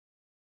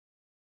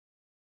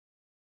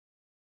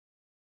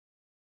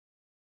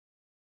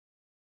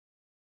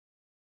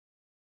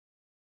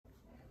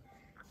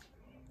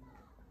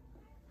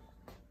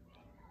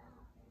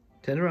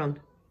Turn around.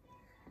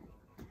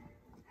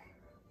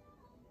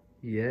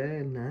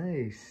 Yeah,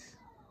 nice.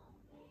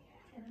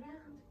 Turn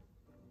around.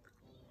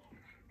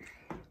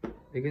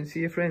 You can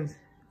see your friends.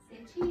 Say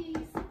cheese.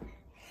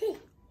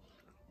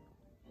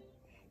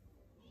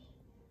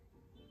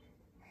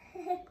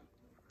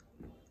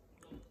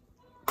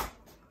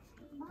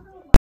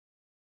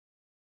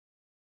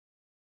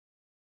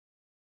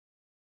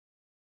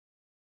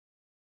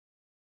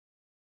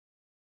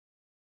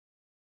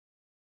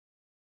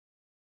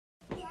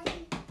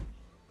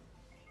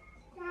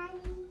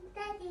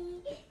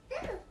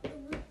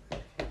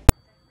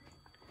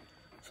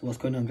 So what's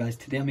going on, guys?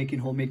 Today I'm making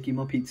homemade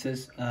keema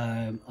pizzas.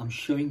 I'm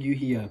showing you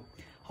here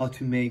how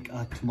to make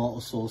a tomato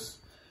sauce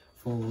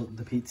for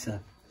the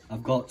pizza.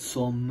 I've got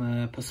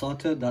some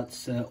passata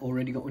that's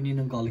already got onion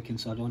and garlic in,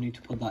 so I don't need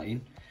to put that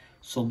in.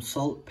 Some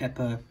salt,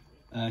 pepper,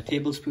 a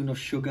tablespoon of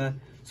sugar,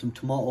 some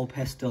tomato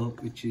pesto,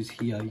 which is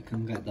here, you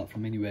can get that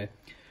from anywhere,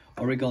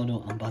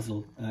 oregano and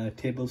basil, a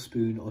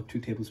tablespoon or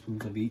 2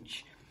 tablespoons of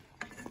each,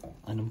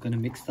 and I'm going to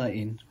mix that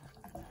in.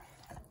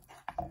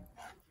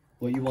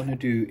 What you want to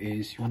do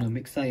is you want to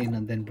mix that in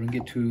and then bring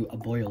it to a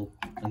boil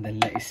and then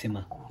let it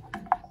simmer,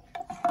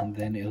 and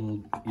then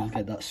you'll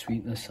get that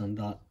sweetness and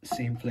that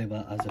same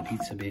flavour as a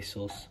pizza base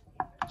sauce.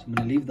 So I'm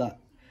going to leave that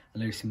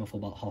and let it simmer for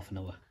about half an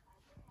hour.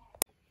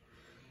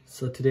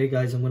 So today,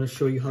 guys, I'm going to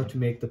show you how to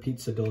make the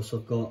pizza dough. So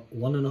I've got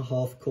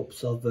 1.5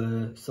 cups of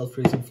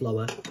self-raising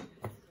flour.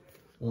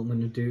 What I'm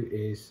going to do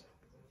is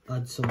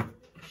add some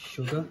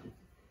sugar.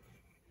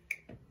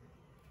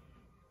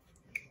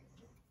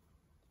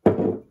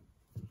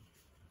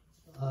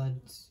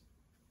 Add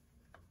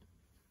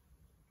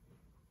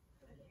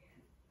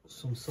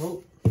some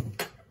salt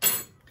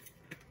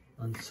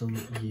and some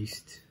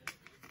yeast.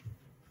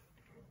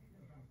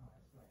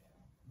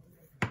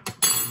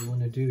 What you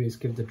want to do is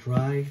give the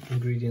dry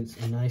ingredients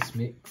a nice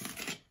mix.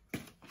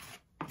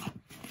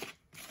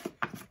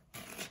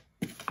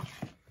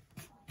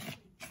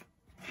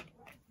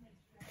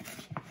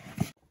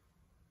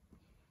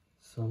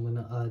 So I'm going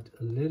to add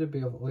a little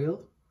bit of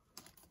oil.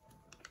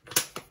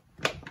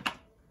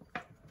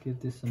 Give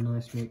this a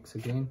nice mix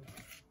again.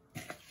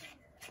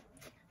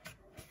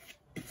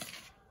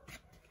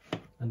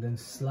 And then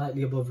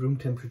slightly above room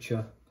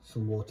temperature,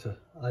 some water.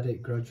 Add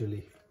it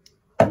gradually.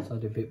 So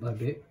add it bit by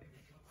bit.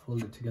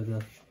 Fold it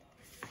together.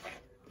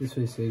 This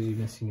way saves you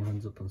messing your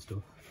hands up and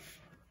stuff.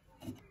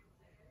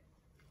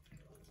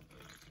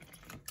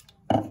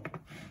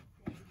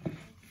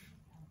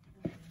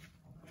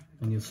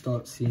 And you'll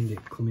start seeing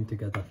it coming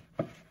together.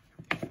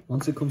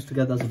 Once it comes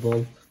together as a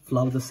ball,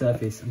 flour the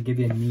surface and give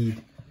it a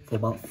knead for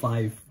about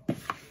 5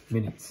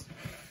 minutes.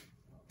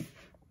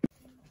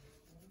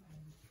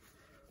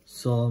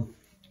 So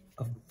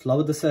I've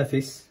floured the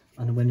surface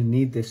and I'm going to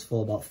knead this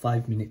for about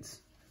 5 minutes.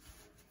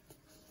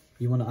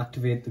 You want to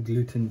activate the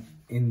gluten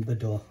in the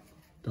dough.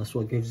 That's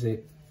what gives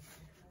it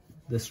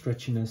the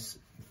stretchiness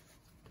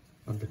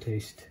and the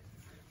taste.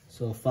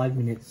 So 5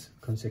 minutes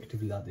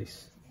consecutively like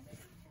this.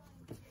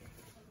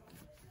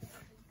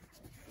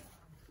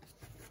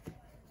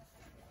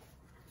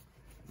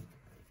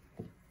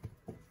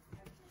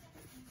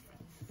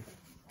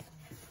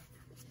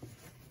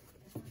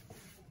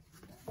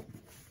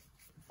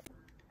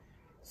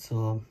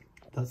 So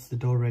that's the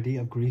dough ready.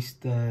 I've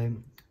greased the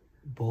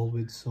bowl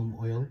with some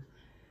oil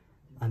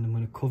and I'm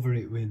going to cover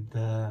it with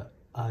a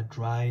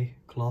dry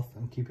cloth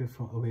and keep it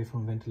away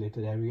from a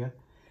ventilated area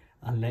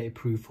and let it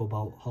proof for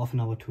about half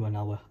an hour to an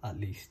hour at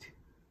least.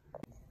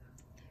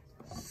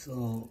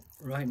 So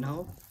right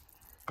now,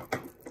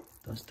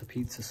 that's the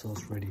pizza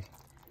sauce ready.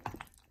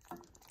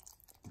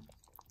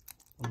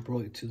 I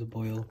brought it to the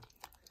boil,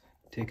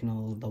 taken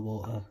all the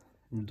water,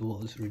 and the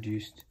water's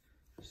reduced.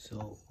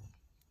 So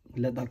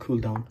let that cool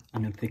down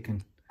and then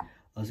thicken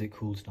as it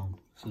cools down.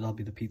 So that'll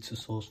be the pizza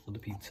sauce for the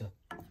pizza.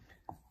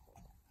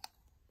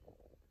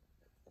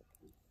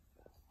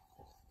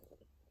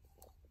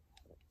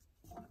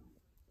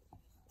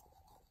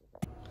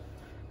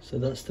 So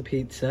that's the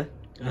pizza.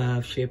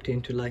 I've shaped it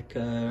into like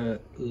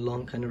a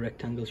long kind of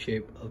rectangle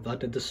shape. I've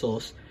added the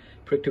sauce,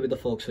 pricked it with a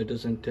fork so it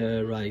doesn't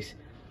rise.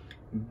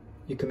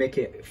 You can make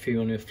it if you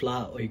want it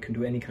flat, or you can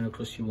do any kind of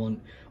crust you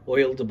want.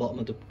 Oil the bottom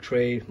of the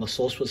tray. My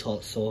sauce was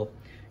hot, so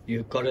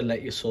you've got to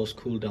let your sauce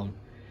cool down.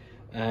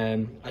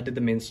 I did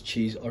the minced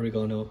cheese,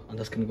 oregano, and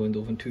that's going to go in the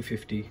oven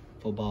 250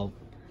 for about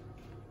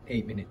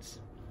 8 minutes.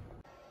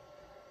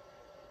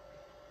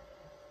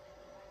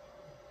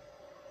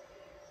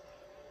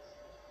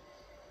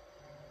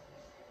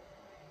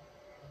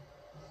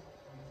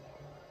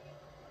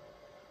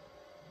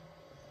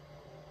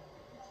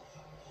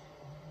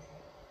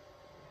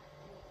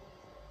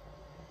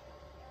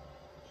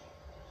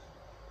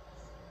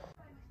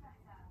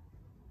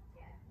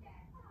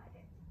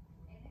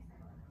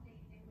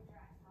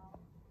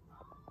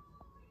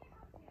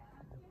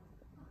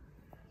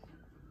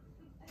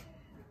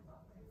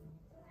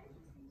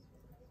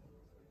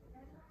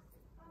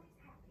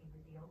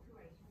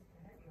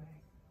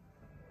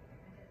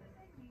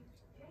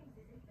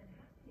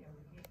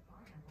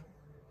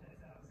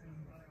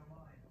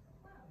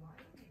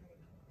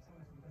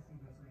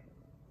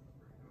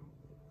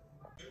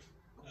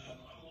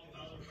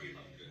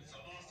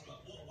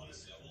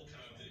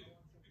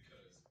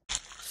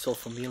 So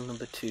for meal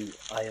number 2,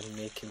 I am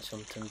making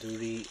some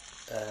tandoori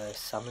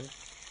salmon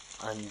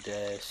and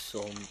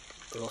some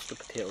roasted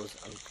potatoes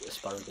and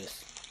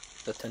asparagus.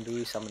 The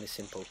tandoori salmon is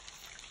simple.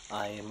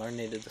 I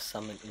marinated the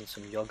salmon in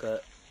some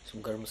yogurt,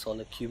 some garam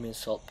masala, cumin,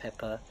 salt,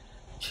 pepper,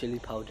 chili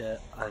powder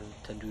and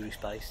tandoori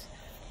spice.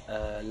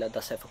 Let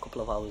that set for a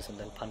couple of hours and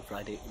then pan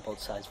fried it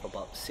both sides for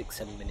about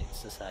 6-7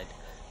 minutes aside.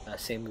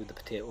 Same with the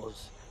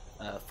potatoes,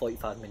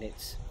 45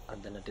 minutes,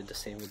 and then I did the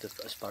same with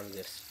the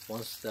asparagus.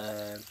 Once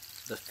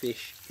the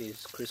fish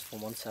is crisp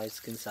from one side,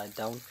 skin side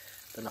down,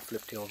 then I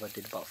flipped it over,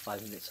 did about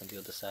 5 minutes on the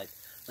other side.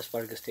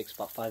 Asparagus takes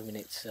about 5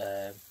 minutes,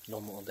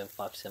 no more than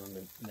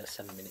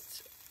 7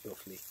 minutes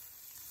roughly.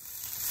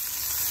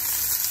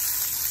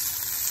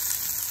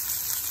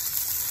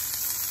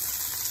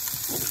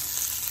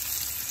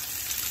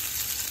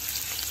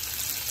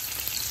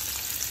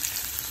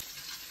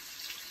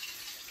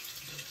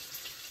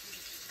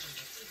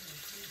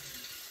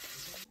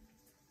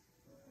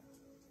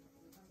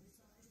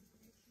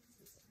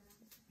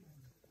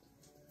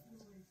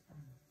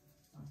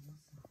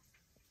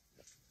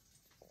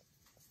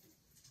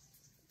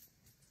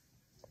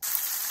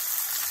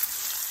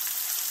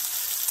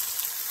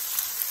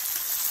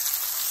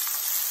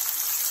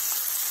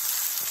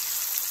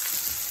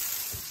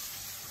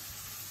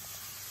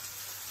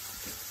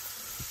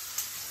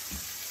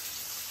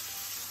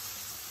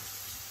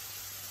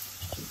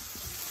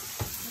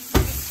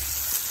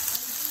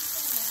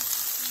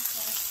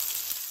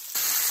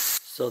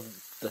 So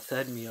the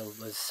third meal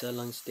was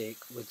sirloin steak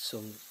with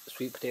some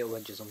sweet potato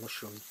wedges and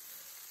mushroom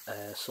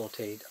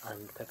sauteed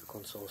and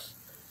peppercorn sauce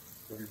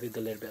with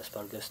a little bit of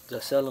asparagus. The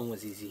sirloin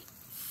was easy,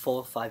 4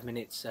 or 5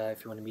 minutes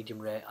if you want a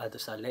medium rare either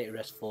side, let it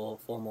rest for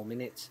 4 more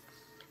minutes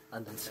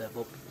and then serve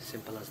up,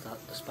 simple as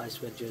that. The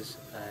spice wedges,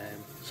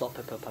 salt,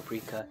 pepper,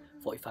 paprika,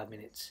 45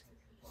 minutes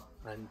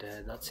and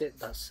that's it,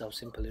 that's how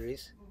simple it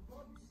is.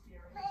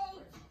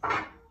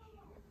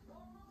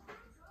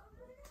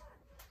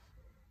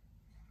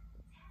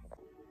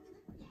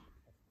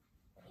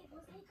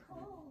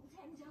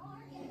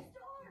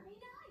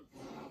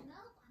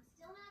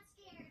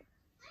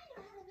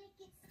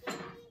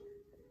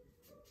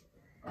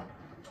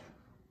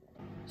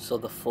 So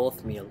the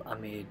fourth meal I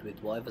made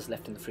with whatever's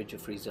left in the fridge or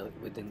freezer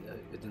within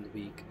the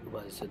week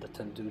was the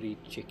tandoori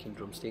chicken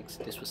drumsticks.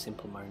 This was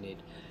simple marinade.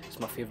 It's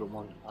my favourite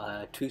one.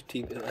 2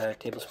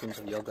 tablespoons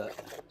of yogurt,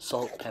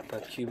 salt, pepper,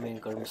 cumin,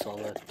 garam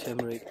masala,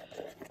 turmeric,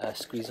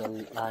 squeeze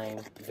of lime,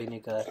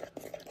 vinegar,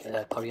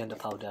 coriander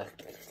powder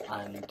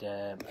and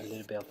a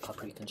little bit of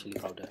paprika and chili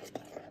powder.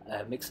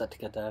 Mix that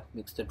together,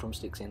 mix the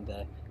drumsticks in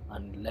there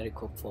and let it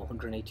cook for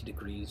 180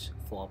 degrees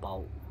for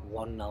about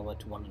 1 hour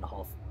to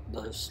 1.5.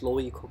 The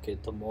slower you cook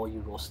it, the more you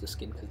roast the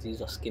skin, because these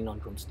are skin on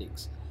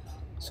drumsticks,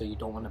 so you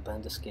don't want to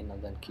burn the skin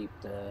and then keep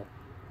the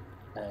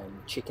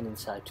chicken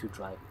inside too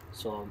dry.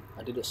 So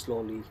I did it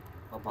slowly,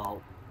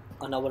 about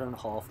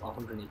 1.5 hours,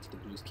 180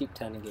 degrees. Keep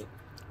turning it,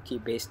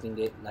 keep basting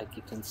it like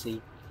you can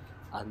see,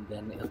 and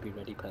then it'll be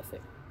ready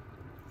perfect.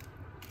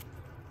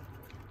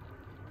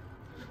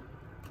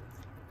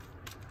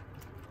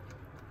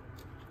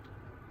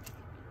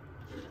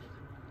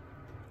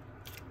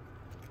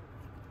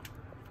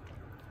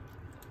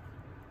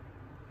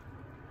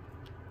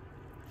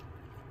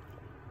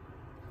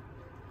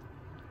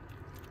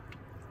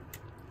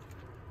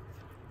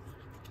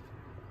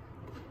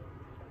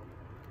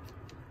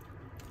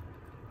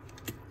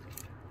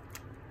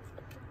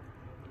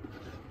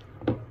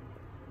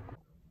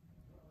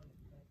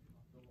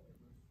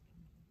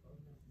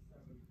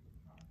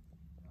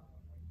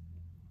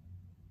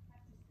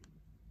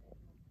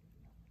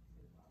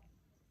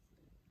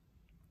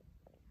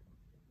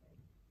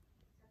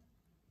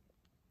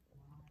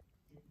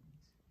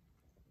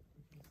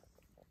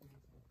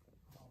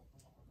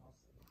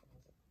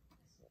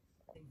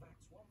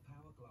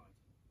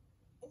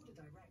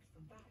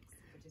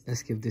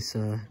 Let's give this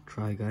a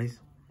try, guys.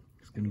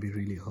 It's going to be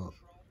really hot.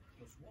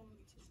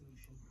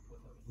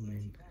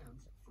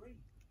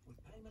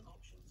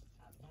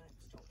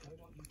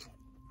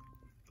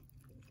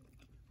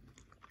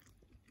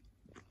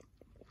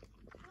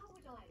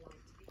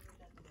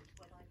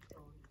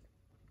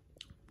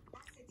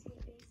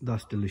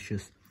 That's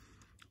delicious.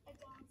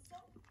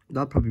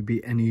 That'll probably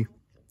be any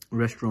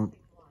restaurant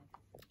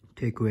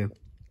takeaway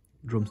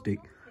drumstick.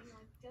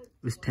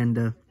 It's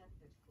tender.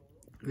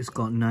 It's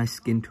got nice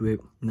skin to it,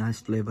 nice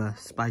flavour,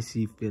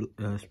 spicy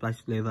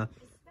flavour.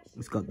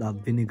 It's got that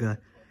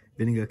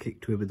vinegar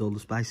kick to it with all the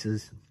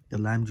spices, the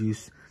lime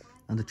juice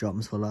and the chaat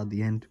masala at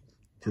the end.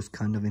 Just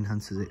kind of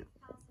enhances it.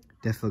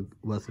 Definitely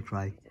worth a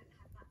try.